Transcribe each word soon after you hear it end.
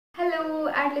Hello,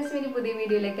 ACRYLICS video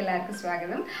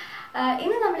welcome.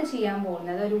 ഇന്ന് നമ്മൾ ചെയ്യാൻ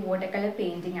പോകുന്നത് ഒരു watercolor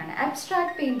painting ആണ്.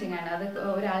 Abstract painting ആണ്. അത്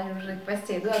ഒരാളോട്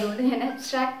റിക്വസ്റ്റ് ചെയ്തു. അതുകൊണ്ട് ഞാൻ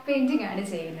abstract painting ആണ്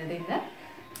ചെയ്യുന്നത് ഇന്ന്.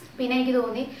 പിന്നെ എനിക്ക്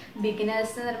തോന്നി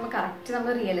ബിഗിനേഴ്സിന് നമ്മൾ കറക്റ്റ്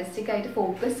നമ്മൾ റിയലിസ്റ്റിക് ആയിട്ട്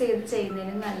ഫോക്കസ് ചെയ്ത്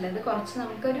ചെയ്യുന്നതിന് നല്ലത് കുറച്ച്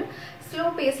നമുക്കൊരു സ്ലോ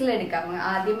പേസിൽ എടുക്കാം.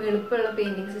 ആദ്യം എളുപ്പമുള്ള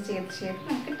പെയിന്റിങ്സ് ചെയ്ത്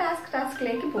നമുക്ക്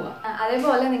ടാസ്കിലേക്ക് പോകാം.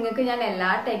 അതേപോലെ നിങ്ങൾക്ക് ഞാൻ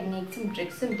എല്ലാ ടെക്നിക്സും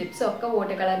ട്രിക്സും ടിപ്സും ഒക്കെ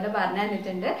വാട്ടർ കളറിന്റെ പറഞ്ഞു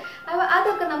തന്നിട്ടുണ്ട്. അപ്പോൾ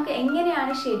അതൊക്കെ നമുക്ക്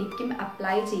എങ്ങനെയാണ് ശരിക്കും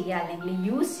അപ്ലൈ ചെയ്യുക അല്ലെങ്കിൽ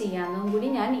യൂസ് ചെയ്യാമെന്നും കൂടി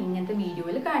ഞാൻ ഇങ്ങനത്തെ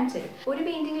വീഡിയോയിൽ കാണിച്ചു തരും. ഒരു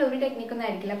പെയിന്റിങ്ങിൽ ഒരു ടെക്നിക്കൊന്നും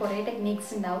ആയിരിക്കില്ല, കുറേ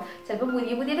ടെക്നിക്സ് ഉണ്ടാവും. ചിലപ്പോൾ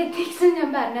പുതിയ ടെക്നിക്സ് ഞാൻ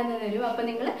പറഞ്ഞു തരും. അപ്പോൾ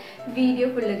നിങ്ങൾ വീഡിയോ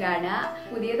ഫുള്ള് കാണുക.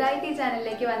 പുതിയതായിട്ട് ഈ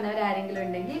ചാനലിലേക്ക് വന്നവരാരെങ്കിലും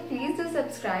ഉണ്ടെങ്കിൽ please do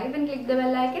subscribe and click the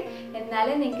bell icon.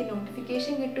 എന്നാലേ നിങ്ങൾക്ക്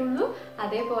നോട്ടിഫിക്കേഷൻ കിട്ടുള്ളൂ.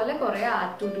 അതേപോലെ കുറേ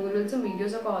ആർട്ട് ട്യൂട്ടോറിയൽസും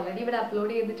വീഡിയോസും ഒക്കെ ഓൾറെഡി ഇവിടെ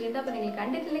അപ്ലോഡ് ചെയ്തിട്ടുണ്ട്. അപ്പോൾ നിങ്ങൾ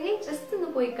കണ്ടിട്ടില്ലെങ്കിൽ ജസ്റ്റ് ഒന്ന്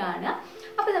പോയി കാണുക.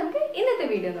 അപ്പോൾ നമുക്ക് ഇന്നത്തെ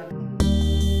വീഡിയോ നോക്കാം.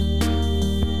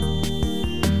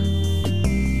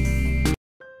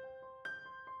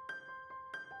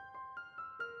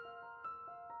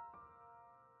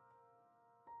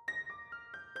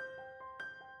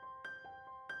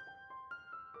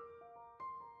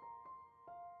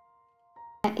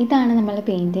 ഇതാണ് നമ്മളുടെ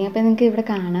പെയിൻറ്റിങ്. അപ്പോൾ നിങ്ങൾക്ക് ഇവിടെ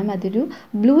കാണാം അതൊരു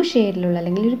ബ്ലൂ ഷെയ്ഡിലുള്ള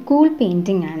അല്ലെങ്കിൽ ഒരു കൂൾ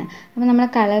പെയിൻറ്റിംഗ് ആണ്. അപ്പോൾ നമ്മുടെ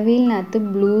കളർ വീലിനകത്ത്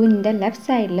ബ്ലൂവിൻ്റെ ലെഫ്റ്റ്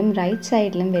സൈഡിലും റൈറ്റ്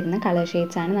സൈഡിലും വരുന്ന കളർ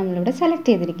ഷെയ്ഡ്സാണ് നമ്മളിവിടെ സെലക്ട്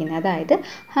ചെയ്തിരിക്കുന്നത്, അതായത്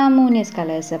ഹാർമോണിയസ്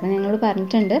കളേഴ്സ്. അപ്പോൾ ഞങ്ങൾ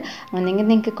പറഞ്ഞിട്ടുണ്ട് ഒന്നെങ്കിൽ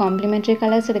നിങ്ങൾക്ക് കോംപ്ലിമെൻ്ററി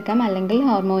കളേഴ്സ് എടുക്കാം അല്ലെങ്കിൽ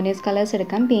ഹാർമോണിയസ് കളേഴ്സ്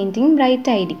എടുക്കാം, പെയിൻറ്റിങ്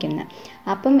ബ്രൈറ്റ് ആയിരിക്കുന്നത്.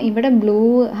 അപ്പം ഇവിടെ ബ്ലൂ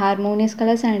ഹാർമോണിയസ്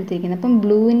കളേഴ്സാണ് എടുത്തിരിക്കുന്നത്. അപ്പം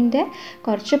ബ്ലൂവിൻ്റെ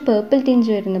കുറച്ച് പേർപ്പിൾ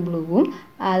ടിഞ്ച് വരുന്ന ബ്ലൂവും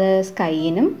അത്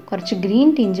സ്കൈയിനും കുറച്ച് ഗ്രീൻ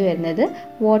ടിഞ്ച് വരുന്നത്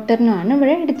വാട്ടറിനുമാണ്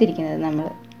ഇവിടെ എടുത്തിരിക്കുന്നത് നമ്മൾ.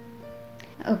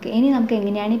 ഓക്കെ, ഇനി നമുക്ക്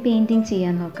എങ്ങനെയാണ് ഈ പെയിൻറ്റിങ്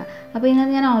ചെയ്യാൻ നോക്കാം. അപ്പോൾ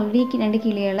ഇതിനകത്ത് ഞാൻ ഓൾറെഡി 2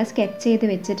 കിളികളെ സ്കെച്ച് ചെയ്ത്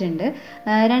വെച്ചിട്ടുണ്ട്.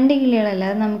 2 കിളികളല്ല,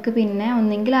 അത് നമുക്ക് പിന്നെ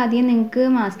ഒന്നെങ്കിൽ ആദ്യം നിങ്ങൾക്ക്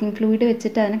മാസ്കിംഗ് ഫ്ലൂയിഡ്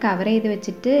വെച്ചിട്ട് അതിനെ കവർ ചെയ്ത്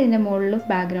വെച്ചിട്ട് ഇതിൻ്റെ മുകളിൽ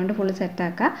ബാക്ക്ഗ്രൗണ്ട് ഫുൾ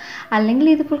സെറ്റാക്കാം. അല്ലെങ്കിൽ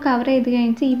ഇത് ഫുൾ കവർ ചെയ്ത്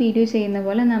കഴിഞ്ഞിട്ട് ഈ വീഡിയോ ചെയ്യുന്ന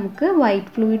പോലെ നമുക്ക്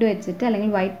വൈറ്റ് ഫ്ലൂയിഡ് വെച്ചിട്ട്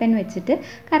അല്ലെങ്കിൽ വൈറ്റ് പെൻ വെച്ചിട്ട്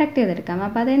കറക്റ്റ് ചെയ്തെടുക്കാം.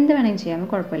 അപ്പോൾ അതെന്ത് വേണമെങ്കിലും ചെയ്യാം,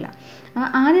 കുഴപ്പമില്ല.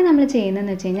 ആദ്യം നമ്മൾ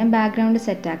ചെയ്യുന്നതെന്ന് വെച്ച് കഴിഞ്ഞാൽ ബാക്ക്ഗ്രൗണ്ട്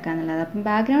സെറ്റാക്കുക എന്നുള്ളത്. അപ്പം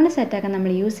ബാക്ക്ഗ്രൗണ്ട് സെറ്റാക്കാൻ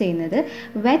നമ്മൾ യൂസ് ചെയ്യുന്നത്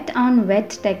വെറ്റ് ഓൺ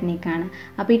വെറ്റ് ടെക്നിക്കാണ്.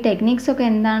 അപ്പോൾ ഈ ടെക്നിക്സൊക്കെ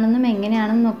എന്താണെന്നും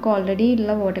എങ്ങനെയാണെന്നും ഒക്കെ ഓൾറെഡി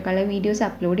ഉള്ള വാട്ടർ കളർ വീഡിയോസ്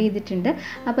അപ്ലോഡ് ചെയ്തിട്ടുണ്ട്.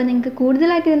 അപ്പോൾ നിങ്ങൾക്ക്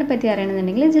കൂടുതലായിട്ട് ഇതിനെപ്പറ്റി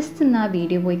അറിയണമെന്നുണ്ടെങ്കിൽ ജസ്റ്റ് ഒന്ന് ആ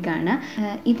വീഡിയോ പോയി കാണുക.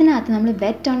 ഇതിനകത്ത് നമ്മൾ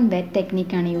വെറ്റ് ഓൺ വെറ്റ്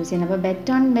ടെക്നിക്കാണ് യൂസ് ചെയ്യുന്നത്. അപ്പോൾ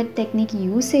wet on wet technique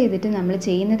use ചെയ്തിട്ട് നമ്മൾ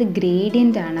ചെയ്യുന്നത്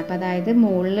ഗ്രേഡിയൻ്റ് ആണ്. അപ്പോൾ അതായത്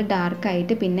മുകളിൽ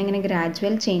ഡാർക്കായിട്ട് പിന്നെ ഇങ്ങനെ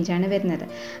ഗ്രാജുവൽ ചേഞ്ചാണ് വരുന്നത്.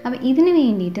 അപ്പോൾ ഇതിന്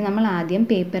വേണ്ടിയിട്ട് നമ്മൾ ആദ്യം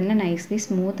പേപ്പറിനെ നൈസ്ലി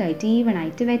സ്മൂത്തായിട്ട്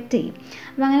ഈവണായിട്ട് വെറ്റ് ചെയ്യും.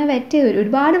 അപ്പോൾ അങ്ങനെ വെറ്റ് ചെയ്ത്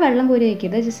ഒരുപാട് വെള്ളം കോരി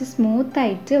വയ്ക്കരുത്, ജസ്റ്റ്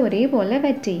സ്മൂത്തായിട്ട് ഒരേപോലെ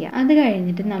വെറ്റ് ചെയ്യുക. അത്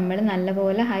കഴിഞ്ഞിട്ട് നമ്മൾ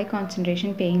നല്ലപോലെ ഹൈ കോൺസെൻട്രേഷൻ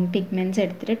പിഗ്മെൻറ്റ്സ്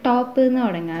എടുത്തിട്ട് ടോപ്പിൽ നിന്ന്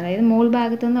തുടങ്ങുക, അതായത് മോൾ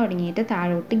ഭാഗത്തു നിന്ന് തുടങ്ങിയിട്ട്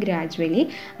താഴോട്ട് ഗ്രാജുവലി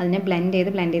അതിനെ ബ്ലെൻഡ്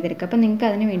ചെയ്തെടുക്കുക. അപ്പോൾ നിങ്ങൾക്ക്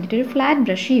അതിന് വേണ്ടിയിട്ട് ഒരു ഫ്ലാറ്റ്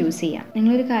ബ്രഷ് യൂസ് ചെയ്യാം.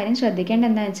 നിങ്ങളൊരു കാര്യം ശ്രദ്ധിക്കേണ്ട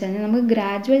എന്താണെന്ന് വെച്ച് കഴിഞ്ഞാൽ നമുക്ക്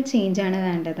ഗ്രാജുവൽ ചേഞ്ചാണ്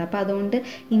വേണ്ടത്. അപ്പോൾ അതുകൊണ്ട്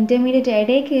ഇൻ്റർമീഡിയറ്റ്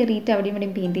ഇടയിൽ കയറിയിട്ട് അവിടെയും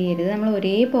ഇവിടെയും പെയിൻറ്റ് ചെയ്യരുത്. നമ്മൾ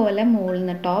ഒരേപോലെ മുകളിൽ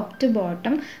നിന്ന് ടോപ്പ് ടു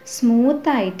ബോട്ടം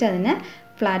സ്മൂത്തായിട്ട് അതിനെ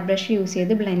ഫ്ലാറ്റ് ബ്രഷ് യൂസ്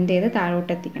ചെയ്ത് ബ്ലെൻഡ് ചെയ്ത്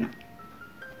താഴോട്ട് എത്തിക്കണം.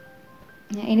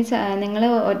 ഇനി നിങ്ങൾ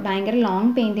ഭയങ്കര ലോങ്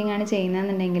പെയിൻറ്റിംഗ് ആണ്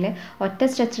ചെയ്യുന്നതെന്നുണ്ടെങ്കിൽ ഒറ്റ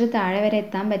സ്ട്രെച്ചിൽ താഴെ വരെ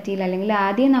എത്താൻ പറ്റിയില്ല, അല്ലെങ്കിൽ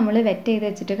ആദ്യം നമ്മൾ വെറ്റ് ചെയ്ത്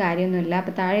വെച്ചിട്ട് കാര്യമൊന്നുമില്ല.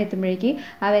 അപ്പോൾ താഴെ എത്തുമ്പോഴേക്ക്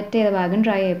ആ വെറ്റ് ചെയ്ത ഭാഗം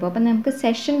ഡ്രൈ ആയിപ്പോൾ. അപ്പോൾ നമുക്ക്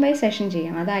സെഷൻ ബൈ സെഷൻ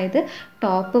ചെയ്യാം. അതായത്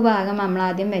ടോപ്പ് ഭാഗം നമ്മൾ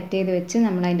ആദ്യം വെറ്റ് ചെയ്ത് വെച്ച്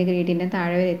നമ്മൾ അതിൻ്റെ ഗ്രേഡിയൻ്റെ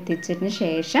താഴെ വരെ എത്തിച്ചതിന്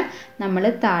ശേഷം നമ്മൾ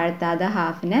താഴത്താതെ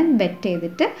ഹാഫിനെ വെറ്റ്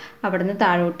ചെയ്തിട്ട് അവിടെ നിന്ന്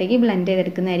താഴോട്ടേക്ക് ബ്ലെൻഡ്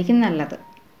ചെയ്തെടുക്കുന്നതായിരിക്കും നല്ലത്.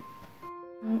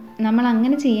 നമ്മൾ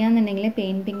അങ്ങനെ ചെയ്യാന്നുണ്ടെങ്കിൽ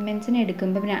പെയിൻറ്റ് പിഗ്മെൻറ്റ്സിനെ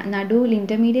എടുക്കുമ്പോൾ നടുവിൽ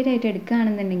ഇൻ്റർമീഡിയറ്റ് ആയിട്ട്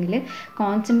എടുക്കുകയാണെന്നുണ്ടെങ്കിൽ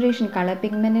കോൺസെൻട്രേഷൻ കളർ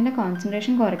പിഗ്മെൻറ്റിൻ്റെ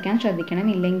കോൺസെൻട്രേഷൻ കുറയ്ക്കാൻ ശ്രദ്ധിക്കണം.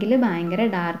 ഇല്ലെങ്കിൽ ഭയങ്കര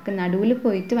ഡാർക്ക് നടുവിൽ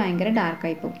പോയിട്ട് ഭയങ്കര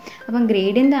ഡാർക്കായി പോകും. അപ്പം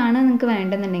ഗ്രേഡിയൻ്റ് ആണ് നിങ്ങൾക്ക്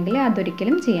വേണ്ടെന്നുണ്ടെങ്കിൽ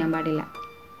അതൊരിക്കലും ചെയ്യാൻ പാടില്ല.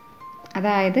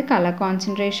 അതായത് കളർ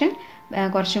കോൺസെൻട്രേഷൻ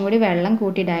കുറച്ചും കൂടി വെള്ളം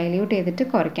കൂട്ടി ഡൈല്യൂട്ട് ചെയ്തിട്ട്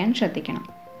കുറയ്ക്കാൻ ശ്രദ്ധിക്കണം.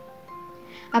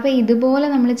 അപ്പോൾ ഇതുപോലെ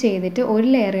നമ്മൾ ചെയ്തിട്ട് ഒരു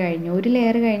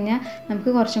ലെയർ കഴിഞ്ഞാൽ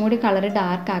നമുക്ക് കുറച്ചും കൂടി കളർ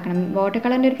ഡാർക്ക് ആക്കണം. വാട്ടർ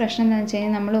കളറിൻ്റെ ഒരു പ്രശ്നം എന്താണെന്ന് വെച്ച്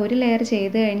കഴിഞ്ഞാൽ നമ്മൾ ഒരു ലെയർ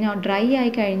ചെയ്ത് കഴിഞ്ഞാൽ ഡ്രൈ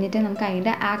ആയി കഴിഞ്ഞിട്ട് നമുക്ക്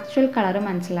അതിൻ്റെ ആക്ച്വൽ കളർ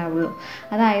മനസ്സിലാവുള്ളൂ.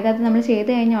 അതായത് അത് നമ്മൾ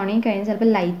ചെയ്ത് കഴിഞ്ഞ് ഉണങ്ങി കഴിഞ്ഞാൽ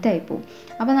ചിലപ്പോൾ ലൈറ്റായി പോകും.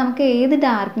 അപ്പോൾ നമുക്ക് ഏത്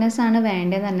ഡാർക്ക്നെസ് ആണ്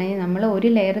വേണ്ടതെന്ന് പറഞ്ഞു കഴിഞ്ഞാൽ നമ്മൾ ഒരു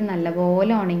ലെയർ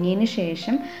നല്ലപോലെ ഉണങ്ങിയതിന്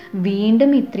ശേഷം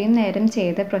വീണ്ടും ഇത്രയും നേരം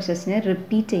ചെയ്ത പ്രോസസ്സിനെ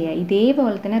റിപ്പീറ്റ് ചെയ്യുക.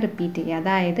 ഇതേപോലെ തന്നെ റിപ്പീറ്റ് ചെയ്യുക.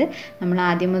 അതായത് നമ്മൾ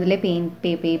ആദ്യം മുതലേ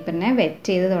പേപ്പറിനെ വെറ്റ്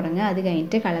ചെയ്ത് തുടങ്ങുക, അത്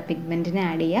കഴിഞ്ഞിട്ട് കളർ പിഗ്മെൻറ്റിനെ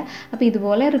ആഡ് ചെയ്യുക. അപ്പോൾ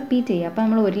ഇതുപോലെ റിപ്പീറ്റ് ചെയ്യുക. അപ്പോൾ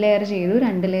നമ്മൾ ഒരു ലെയർ ചെയ്തു,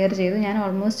 2 ലെയർ ചെയ്തു, ഞാൻ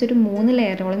ഓൾമോസ്റ്റ് ഒരു 3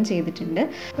 ലെയറോളം ചെയ്തിട്ടുണ്ട്.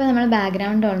 അപ്പോൾ നമ്മൾ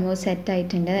ബാക്ക്ഗ്രൗണ്ട് ഓൾമോസ്റ്റ് സെറ്റ്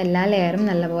ആയിട്ടുണ്ട്, എല്ലാ ലെയറും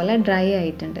നല്ലപോലെ ഡ്രൈ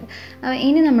ആയിട്ടുണ്ട്. അപ്പോൾ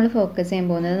ഇനി നമ്മൾ ഫോക്കസ് ചെയ്യാൻ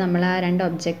പോകുന്നത് നമ്മൾ ആ 2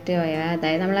 ഒബ്ജക്റ്റീവായ,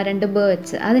 അതായത് നമ്മൾ ആ 2 ബേർഡ്സ്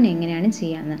അതിനെങ്ങനെയാണ്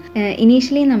ചെയ്യാമെന്ന്.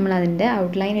 ഇനീഷ്യലി നമ്മൾ അതിൻ്റെ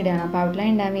ഔട്ട്ലൈൻ ഇടുകയാണ്. അപ്പോൾ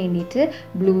ഔട്ട്ലൈൻ ഇടാൻ വേണ്ടിയിട്ട്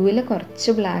ബ്ലൂവിൽ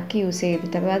കുറച്ച് ബ്ലാക്ക് യൂസ്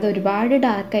ചെയ്തിട്ട്, അപ്പോൾ അത് ഒരുപാട്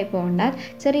ഡാർക്കായി പോകേണ്ട,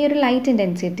 ചെറിയൊരു ലൈറ്റ്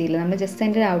ഇൻറ്റൻസിറ്റിയിൽ നമ്മൾ ജസ്റ്റ്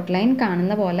അതിൻ്റെ ഔട്ട്ലൈൻ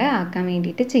കാണുന്ന പോലെ ആക്കാൻ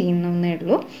വേണ്ടിയിട്ട് ചെയ്യുന്നേ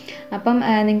ഉള്ളൂ. അപ്പം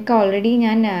നിങ്ങൾക്ക് ഓൾറെഡി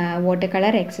ഞാൻ വാട്ടർ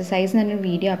കളർ എക്സസൈസ് എന്നൊരു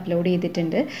വീഡിയോ അപ്ലോഡ്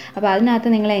ചെയ്തിട്ടുണ്ട്. അപ്പോൾ അതിനകത്ത്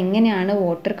നിങ്ങൾ എങ്ങനെയാണ്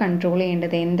വാട്ടർ കൺട്രോൾ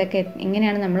ചെയ്യേണ്ടത്,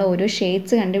 എങ്ങനെയാണ് നമ്മൾ ഓരോ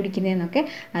ഷെയ്ഡ്സ് കണ്ടുപിടിക്കുന്നതെന്നൊക്കെ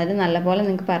അത് നല്ലപോലെ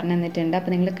നിങ്ങൾക്ക് പറഞ്ഞു തന്നിട്ടുണ്ട്.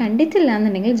 അപ്പോൾ നിങ്ങൾ കണ്ടിട്ടില്ല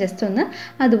എന്നുണ്ടെങ്കിൽ ജസ്റ്റ് ഒന്ന്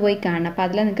അത് പോയി കാണണം. അപ്പോൾ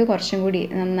അതിൽ നിങ്ങൾക്ക് കുറച്ചും കൂടി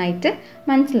നന്നായിട്ട്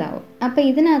മനസ്സിലാവും. അപ്പോൾ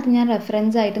ഇതിനകത്ത് ഞാൻ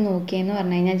റെഫറൻസ് ആയിട്ട് നോക്കിയെന്ന്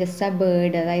പറഞ്ഞു കഴിഞ്ഞാൽ ജസ്റ്റ് ആ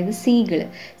ബേർഡ്, അതായത്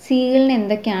സീകളിന്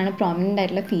എന്തൊക്കെയാണ് പ്രോമിനൻ്റ്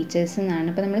ആയിട്ടുള്ള ഫീച്ചേഴ്സ് എന്നാണ്.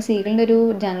 അപ്പോൾ നമ്മൾ സീകളിൻ്റെ ഒരു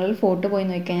ജനറൽ ഫോട്ടോ പോയി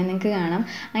നോക്കിക്കഴിഞ്ഞാൽ നിങ്ങൾക്ക് കാണാം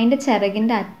അതിൻ്റെ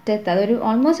ചിറകിൻ്റെ അറ്റത്ത്, അതൊരു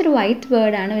ഓൾമോസ്റ്റ് ഒരു വൈറ്റ്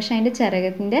ബേർഡാണ്, പക്ഷേ അതിൻ്റെ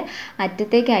ചിറകിൻ്റെ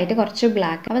അറ്റത്തേക്കായിട്ട് കുറച്ച്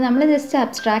ബ്ലാക്ക്. അപ്പോൾ നമ്മൾ ജസ്റ്റ്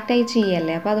അബ്സ്ട്രാക്റ്റ് ആയി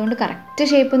ചെയ്യല്ലേ, അപ്പോൾ അതുകൊണ്ട് കറക്റ്റ്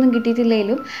ഷേപ്പൊന്നും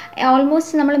കിട്ടിയിട്ടില്ലെങ്കിലും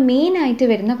ഓൾമോസ്റ്റ് നമ്മൾ മെയിനായിട്ട്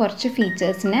വരുന്ന കുറച്ച്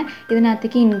ഫീച്ചേഴ്സിനെ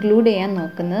ഇതിനകത്തേക്ക് ഇൻക്ലൂഡ് ചെയ്യാൻ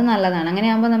നോക്കുന്നത് നല്ലതാണ്. അങ്ങനെ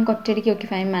ആകുമ്പോൾ നമുക്ക് ഒറ്റയടിക്ക് ഓക്കെ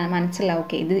ഫൈൻ മനസ്സിലാവും,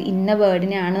 ഓക്കെ ഇത് ഇന്ന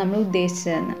ബേർഡിനെയാണ് നമ്മൾ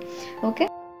ഉദ്ദേശിച്ചതെന്ന്. ഓക്കെ,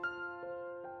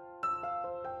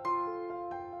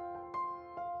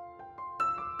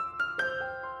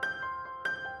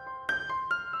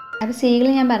 അപ്പോൾ സീകൾ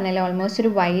ഞാൻ പറഞ്ഞല്ലോ ഓൾമോസ്റ്റ് ഒരു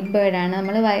വൈറ്റ് ബേർഡാണ്.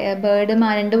 നമ്മൾ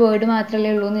രണ്ട് ബേർഡ്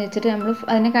മാത്രമേ ഉള്ളൂ എന്ന് വെച്ചിട്ട് നമ്മൾ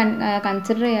അതിനെ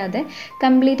കൺസിഡർ ചെയ്യാതെ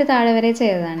കംപ്ലീറ്റ് താഴെ വരെ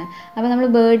ചെയ്തതാണ്. അപ്പോൾ നമ്മൾ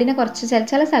ബേർഡിനെ കുറച്ച്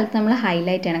ചില സ്ഥലത്ത് നമ്മൾ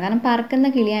ഹൈലൈറ്റ് ചെയ്യണം. കാരണം പറക്കുന്ന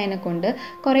കിളി അതിനെ കൊണ്ട്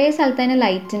കുറേ സ്ഥലത്ത് അതിന്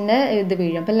ലൈറ്റിൻ്റെ ഇത്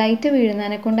വീഴും. അപ്പോൾ ലൈറ്റ്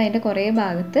വീഴുന്നതിനെ കൊണ്ട് അതിൻ്റെ കുറേ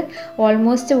ഭാഗത്ത്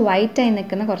ഓൾമോസ്റ്റ് വൈറ്റായി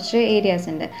നിൽക്കുന്ന കുറച്ച് ഏരിയാസ്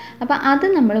ഉണ്ട്. അപ്പോൾ അത്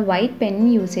നമ്മൾ വൈറ്റ് പെൻ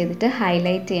യൂസ് ചെയ്തിട്ട്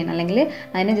ഹൈലൈറ്റ് ചെയ്യണം, അല്ലെങ്കിൽ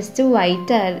അതിനെ ജസ്റ്റ്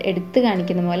വൈറ്റ് എടുത്ത്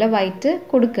കാണിക്കുന്ന പോലെ വൈറ്റ്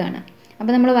കൊടുക്കുകയാണ്.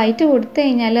 അപ്പോൾ നമ്മൾ വൈറ്റ് കൊടുത്തു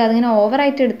കഴിഞ്ഞാൽ അതിങ്ങനെ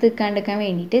ഓവറായിട്ട് എടുത്ത് നിൽക്കാണ്ടിരിക്കാൻ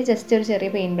വേണ്ടിയിട്ട് ജസ്റ്റ് ഒരു ചെറിയ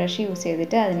പെയിൻറ്റ് ബ്രഷ് യൂസ്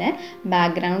ചെയ്തിട്ട് അതിനെ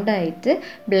ബാക്ക്ഗ്രൗണ്ടായിട്ട്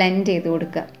ബ്ലെൻഡ് ചെയ്ത്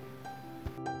കൊടുക്കുക.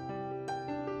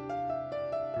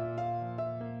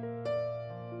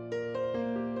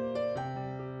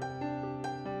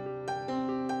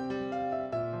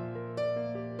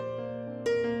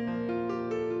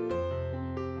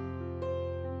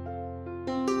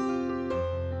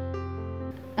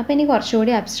 അപ്പോൾ ഇനി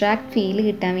കുറച്ചുകൂടി അബ്സ്ട്രാക്ട് ഫീൽ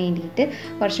കിട്ടാൻ വേണ്ടിയിട്ട്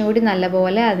കുറച്ചും കൂടി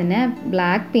നല്ലപോലെ അതിനെ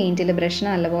ബ്ലാക്ക് പെയിൻറ്റിൽ ബ്രഷിന്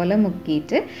നല്ലപോലെ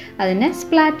മുക്കിയിട്ട് അതിനെ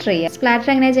സ്പ്ലാറ്റർ ചെയ്യുക.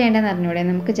 സ്പ്ലാറ്റർ എങ്ങനെ ചെയ്യേണ്ടതെന്ന് അറിഞ്ഞൂടെ,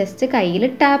 നമുക്ക് ജസ്റ്റ് കയ്യിൽ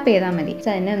ടാപ്പ് ചെയ്താൽ മതി.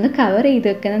 അതിനെ ഒന്ന് കവർ ചെയ്ത്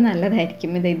വെക്കുന്നത്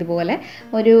നല്ലതായിരിക്കും. ഇതുപോലെ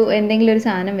എന്തെങ്കിലും ഒരു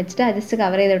സാധനം വെച്ചിട്ട് ജസ്റ്റ്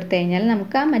കവർ ചെയ്ത് കൊടുത്തു കഴിഞ്ഞാൽ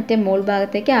നമുക്ക് ആ മറ്റേ മോൾ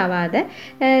ഭാഗത്തേക്ക് ആവാതെ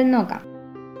നോക്കാം.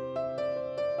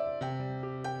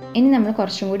 ഇനി നമ്മൾ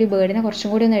കുറച്ചും കൂടി ബേർഡിനെ കുറച്ചും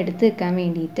കൂടി ഒന്ന് എടുത്ത് വെക്കാൻ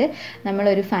വേണ്ടിയിട്ട്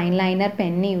നമ്മളൊരു ഫൈൻ ലൈനർ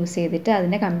പെന്ന് യൂസ് ചെയ്തിട്ട്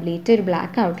അതിനെ കംപ്ലീറ്റ് ഒരു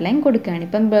ബ്ലാക്ക് ഔട്ട്ലൈൻ കൊടുക്കുകയാണ്.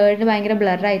 ഇപ്പം ബേർഡ് ഭയങ്കര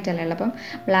ബ്ലറായിട്ടല്ലേ ഉള്ളത്, അപ്പം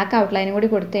ബ്ലാക്ക് ഔട്ട്ലൈനും കൂടി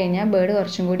കൊടുത്തു കഴിഞ്ഞാൽ ബേർഡ്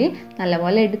കുറച്ചും കൂടി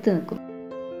നല്ലപോലെ എടുത്ത് നിൽക്കും.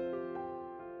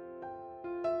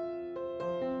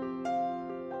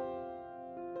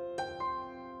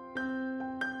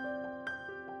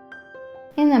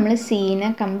 ഇനി നമ്മൾ സീനെ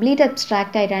കംപ്ലീറ്റ്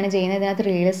അബ്സ്ട്രാക്റ്റ് ആയിട്ടാണ് ചെയ്യുന്നത്. ഇതിനകത്ത്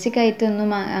റിയലിസ്റ്റിക്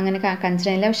ആയിട്ടൊന്നും അങ്ങനെ കൺസിഡർ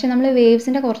ചെയ്യില്ല. പക്ഷേ നമ്മൾ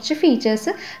വേവ്സിൻ്റെ കുറച്ച്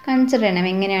ഫീച്ചേഴ്സ് കൺസിഡർ ചെയ്യണം,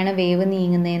 എങ്ങനെയാണ് വേവ്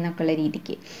നീങ്ങുന്നത് എന്നൊക്കെയുള്ള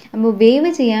രീതിക്ക്. അപ്പോൾ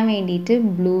വേവ് ചെയ്യാൻ വേണ്ടിയിട്ട്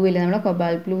ബ്ലൂവിൽ, നമ്മൾ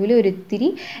കൊബാൾട്ട് ബ്ലൂവിൽ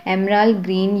ഒരിത്തിരി എമറാൾഡ്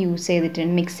ഗ്രീൻ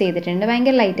മിക്സ് ചെയ്തിട്ടുണ്ട്.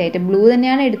 ഭയങ്കര ലൈറ്റായിട്ട് ബ്ലൂ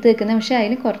തന്നെയാണ് എടുത്ത് വെക്കുന്നത്, പക്ഷേ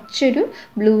അതിന് കുറച്ചൊരു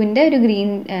ബ്ലൂവിൻ്റെ ഒരു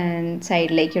ഗ്രീൻ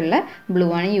സൈഡിലേക്കുള്ള ബ്ലൂ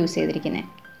ആണ് യൂസ് ചെയ്തിരിക്കുന്നത്.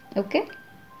 ഓക്കെ,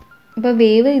 അപ്പോൾ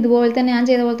വേവ് ഇതുപോലെ തന്നെ ഞാൻ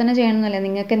ചെയ്ത പോലെ തന്നെ ചെയ്യണമെന്നല്ല,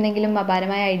 നിങ്ങൾക്ക് എന്തെങ്കിലും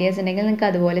അപാരമായ ഐഡിയാസ് ഉണ്ടെങ്കിൽ നിങ്ങൾക്ക്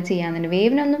അതുപോലെ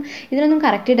ചെയ്യാമെന്നുണ്ട്. ഇതിനൊന്നും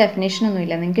കറക്റ്റ്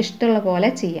ഡെഫിനേഷനൊന്നുമില്ല, നിങ്ങൾക്ക് ഇഷ്ടമുള്ള പോലെ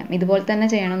ചെയ്യാം, ഇതുപോലെ തന്നെ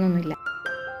ചെയ്യണമെന്നൊന്നുമില്ല.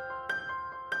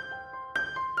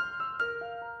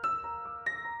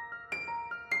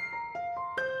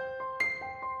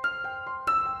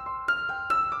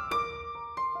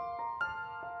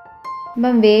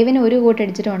 അപ്പം വേവിന് ഒരു കോട്ട്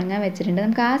അടിച്ചിട്ട് ഉണങ്ങാൻ വെച്ചിട്ടുണ്ട്.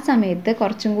 നമുക്ക് ആ സമയത്ത്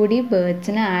കുറച്ചും കൂടി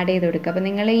ബേർഡ്സിനെ ആഡ് ചെയ്ത് കൊടുക്കുക. അപ്പോൾ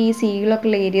നിങ്ങൾ ഈ സീകളൊക്കെ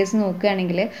ഉള്ള ഏരിയസ്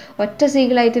നോക്കുകയാണെങ്കിൽ ഒറ്റ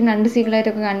സീകളായിട്ടും രണ്ട്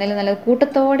സീകളായിട്ടൊക്കെ കാണുന്നതിൽ നല്ല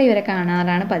കൂട്ടത്തോടെ ഇവരെ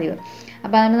കാണാറാണ് പതിവ്.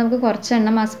 അപ്പോൾ അതുകൊണ്ട് നമുക്ക്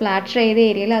കുറച്ചെണ്ണം ആ സ്പ്ലാറ്റർ ചെയ്ത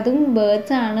ഏരിയയിൽ അതും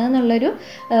ബേർഡ്സ് ആണ് എന്നുള്ളൊരു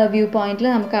വ്യൂ പോയിന്റിൽ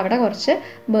നമുക്ക് അവിടെ കുറച്ച്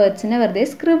ബേർഡ്സിനെ വെറുതെ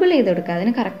സ്ക്രിബിൾ ചെയ്ത് കൊടുക്കുക.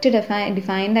 അതിന് കറക്റ്റ്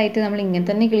ഡിഫൈൻഡ് ആയിട്ട് നമ്മൾ ഇങ്ങനെ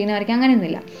തന്നെ കിളീനെ വരയ്ക്കുക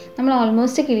അങ്ങനെയൊന്നുമില്ല, നമ്മൾ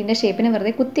ഓൾമോസ്റ്റ് കിളീൻ്റെ ഷേപ്പിനെ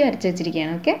വെറുതെ കുത്തി വരച്ച്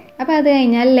വെച്ചിരിക്കുകയാണ്. ഓക്കെ, അപ്പോൾ അത്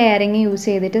കഴിഞ്ഞാൽ ലെയറിങ് യൂസ്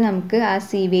ചെയ്തിട്ട് നമുക്ക് ആ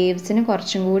വേവ്സിന്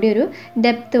കുറച്ചും കൂടി ഒരു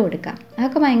ഡെപ്ത് കൊടുക്കാം.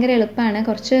 അതൊക്കെ ഭയങ്കര എളുപ്പമാണ്.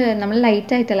 കുറച്ച് നമ്മൾ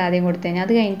ലൈറ്റ് ആയിട്ടല്ല ആദ്യം കൊടുത്തു കഴിഞ്ഞാൽ,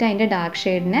 അത് കഴിഞ്ഞിട്ട് അതിൻ്റെ ഡാർക്ക്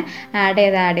ഷെയ്ഡിനെ ആഡ്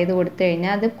ചെയ്ത് കൊടുത്തു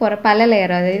കഴിഞ്ഞാൽ അത് പല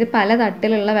ലെയർ, അതായത് പല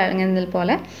തട്ടിലുള്ള വെള്ളങ്ങൽ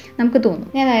പോലെ നമുക്ക് തോന്നും.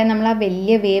 അതായത് നമ്മൾ ആ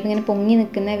വലിയ വേവ് ഇങ്ങനെ പൊങ്ങി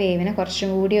നിൽക്കുന്ന വേവിനെ കുറച്ചും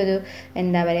കൂടി ഒരു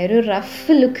ഒരു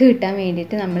റഫ് ലുക്ക് കിട്ടാൻ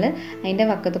വേണ്ടിയിട്ട് നമ്മൾ അതിൻ്റെ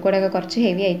വക്കത്ത് കൂടെ ഒക്കെ കുറച്ച്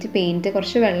ഹെവി ആയിട്ട് പെയിൻറ്റ്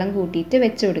കുറച്ച് വെള്ളം കൂട്ടിയിട്ട്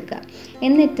വെച്ച് കൊടുക്കുക.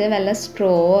 എന്നിട്ട് വല്ല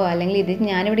സ്ട്രോ അല്ലെങ്കിൽ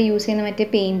ഞാനിവിടെ യൂസ് ചെയ്യുന്ന മറ്റേ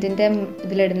പെയിൻറ്റിൻ്റെ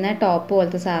ഇതിലിടുന്ന ടോപ്പ്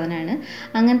പോലത്തെ സാധനമാണ്,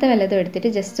 അങ്ങനത്തെ വല്ലതും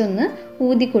എടുത്തിട്ട് ജസ്റ്റ് ഒന്ന്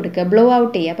ഊതി കൊടുക്കുക, ബ്ലോ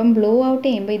ഔട്ട് ചെയ്യുക. അപ്പം ബ്ലോ ഔട്ട്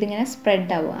ചെയ്യുമ്പോൾ ഇതിങ്ങനെ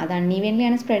സ്പ്രെഡ് ആവും, അത്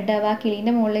അൺഈവൻലിയാണ് സ്പ്രെഡ് ആവുക.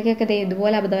 കിളീൻ്റെ മുകളിലേക്കൊക്കെ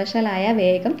ഇതുപോലെ അബദ്ധവശാലായ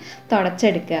വേഗം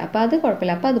തുടച്ചെടുക്കുക, അപ്പോൾ അത്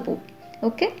കുഴപ്പമില്ല, അപ്പോൾ അത് പോവും.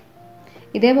 ഓക്കെ,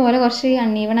 ഇതേപോലെ കുറച്ച്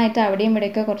അൺഈവണായിട്ട് അവിടെയും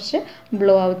ഇവിടെയൊക്കെ കുറച്ച്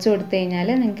ബ്ലോ ഔട്ട്സ് കൊടുത്തു കഴിഞ്ഞാൽ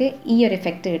നിങ്ങൾക്ക് ഈ ഒരു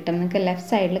ഇഫക്റ്റ് കിട്ടും, നിങ്ങൾക്ക് ലെഫ്റ്റ്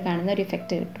സൈഡിൽ കാണുന്ന ഒരു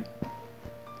ഇഫക്റ്റ് കിട്ടും.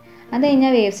 അത്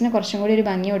കഴിഞ്ഞാൽ വേവ്സിന് കുറച്ചും കൂടി ഒരു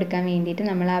ഭംഗി കൊടുക്കാൻ വേണ്ടിയിട്ട്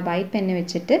നമ്മൾ ആ വൈറ്റ് പെന്ന്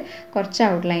വെച്ചിട്ട് കുറച്ച്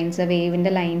ഔട്ട്ലൈൻസ്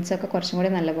വേവിൻ്റെ ലൈൻസൊക്കെ കുറച്ചും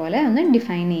കൂടി നല്ലപോലെ ഒന്ന്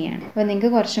ഡിഫൈൻ ചെയ്യാണ്. അപ്പോൾ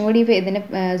നിങ്ങൾക്ക് കുറച്ചും കൂടി ഇതിൻ്റെ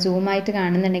സൂമായിട്ട്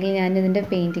കാണുന്നുണ്ടെങ്കിൽ ഞാൻ ഇതിൻ്റെ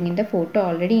പെയിൻറ്റിങ്ങിൻ്റെ ഫോട്ടോ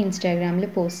ഓൾറെഡി ഇൻസ്റ്റാഗ്രാമിൽ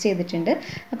പോസ്റ്റ് ചെയ്തിട്ടുണ്ട്.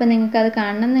 അപ്പോൾ നിങ്ങൾക്ക് അത്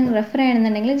കാണണം നിങ്ങൾ റെഫർ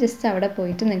ചെയ്യണമെന്നുണ്ടെങ്കിൽ ജസ്റ്റ് അവിടെ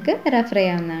പോയിട്ട് നിങ്ങൾക്ക് റെഫർ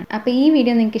ചെയ്യാവുന്നതാണ്. അപ്പോൾ ഈ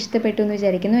വീഡിയോ നിങ്ങൾക്ക് ഇഷ്ടപ്പെട്ടു എന്ന്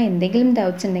വിചാരിക്കുന്നു. എന്തെങ്കിലും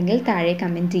ഡൗട്ട്സ് ഉണ്ടെങ്കിൽ താഴെ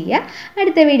കമൻറ്റ് ചെയ്യുക.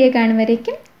 അടുത്ത വീഡിയോ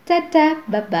കാണുമ്പോഴേക്കും ടാറ്റാ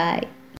ബൈ.